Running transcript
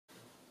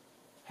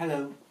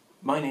Hello,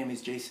 my name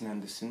is Jason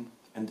Anderson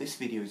and this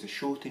video is a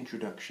short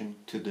introduction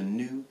to the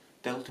new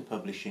Delta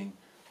Publishing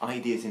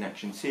Ideas in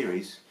Action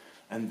series,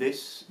 and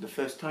this, the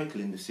first title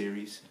in the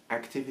series,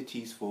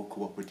 Activities for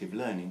Cooperative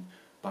Learning,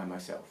 by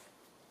myself.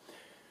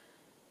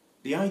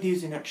 The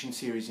Ideas in Action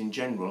series in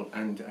general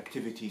and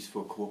Activities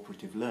for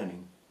Cooperative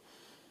Learning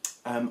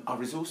are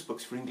resource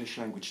books for English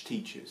language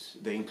teachers.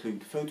 They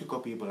include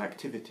photocopyable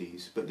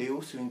activities, but they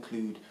also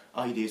include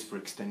ideas for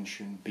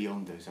extension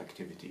beyond those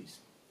activities.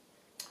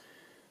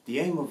 The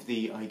aim of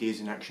the Ideas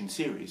in Action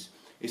series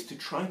is to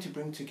try to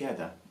bring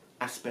together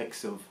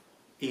aspects of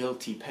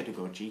ELT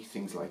pedagogy,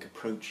 things like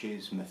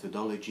approaches,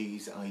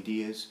 methodologies,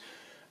 ideas,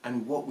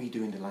 and what we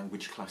do in the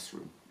language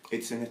classroom.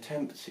 It's an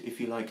attempt,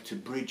 if you like, to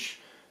bridge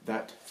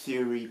that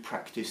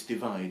theory-practice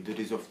divide that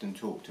is often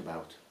talked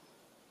about.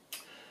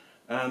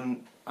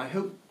 I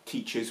hope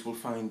teachers will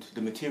find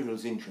the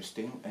materials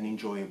interesting and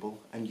enjoyable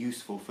and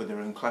useful for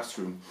their own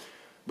classroom.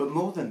 But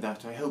more than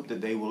that, I hope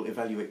that they will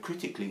evaluate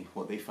critically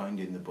what they find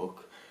in the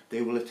book.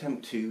 They will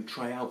attempt to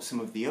try out some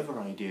of the other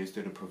ideas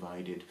that are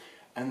provided,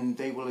 and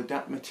they will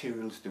adapt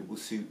materials that will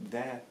suit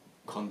their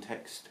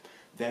context,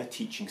 their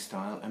teaching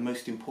style, and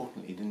most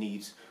importantly the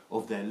needs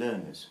of their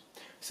learners,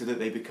 so that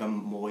they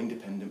become more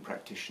independent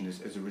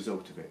practitioners as a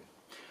result of it.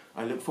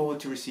 I look forward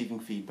to receiving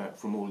feedback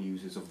from all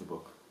users of the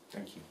book.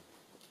 Thank you.